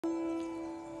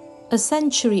A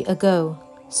century ago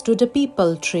stood a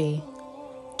peepal tree,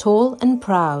 tall and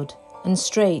proud and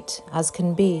straight as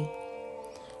can be,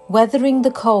 weathering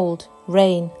the cold,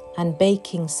 rain and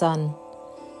baking sun,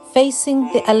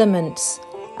 facing the elements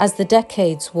as the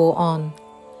decades wore on.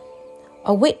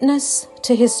 A witness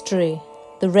to history,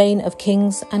 the reign of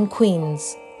kings and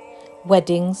queens,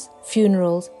 weddings,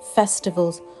 funerals,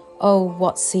 festivals, oh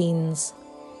what scenes!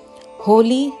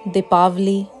 Holi,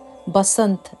 Deepavali,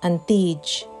 Basant and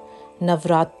Tej,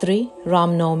 Navratri,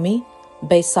 Ramnavami,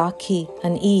 Baisakhi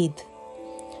and Eid.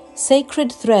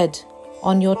 Sacred thread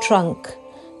on your trunk,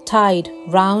 tied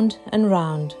round and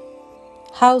round.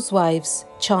 Housewives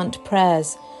chant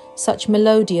prayers, such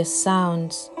melodious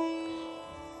sounds.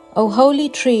 O holy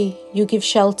tree, you give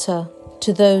shelter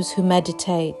to those who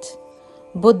meditate.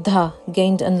 Buddha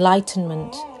gained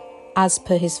enlightenment as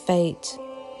per his fate.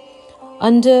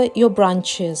 Under your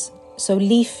branches, so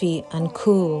leafy and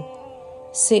cool,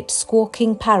 sit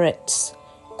squawking parrots,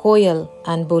 koyal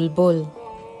and bulbul.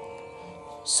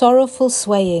 Sorrowful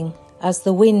swaying as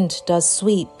the wind does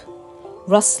sweep,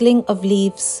 rustling of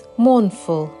leaves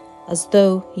mournful as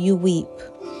though you weep.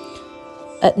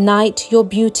 At night your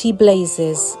beauty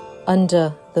blazes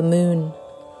under the moon,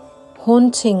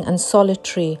 haunting and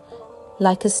solitary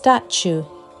like a statue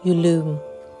you loom.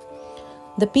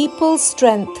 The people's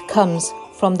strength comes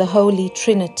from the Holy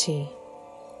Trinity.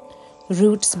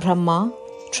 Roots Brahma,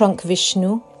 trunk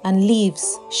Vishnu and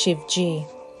leaves Shivji.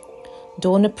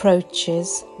 Dawn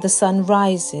approaches, the sun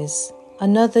rises,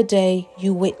 another day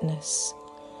you witness.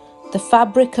 The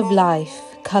fabric of life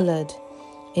coloured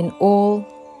in all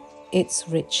its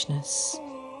richness.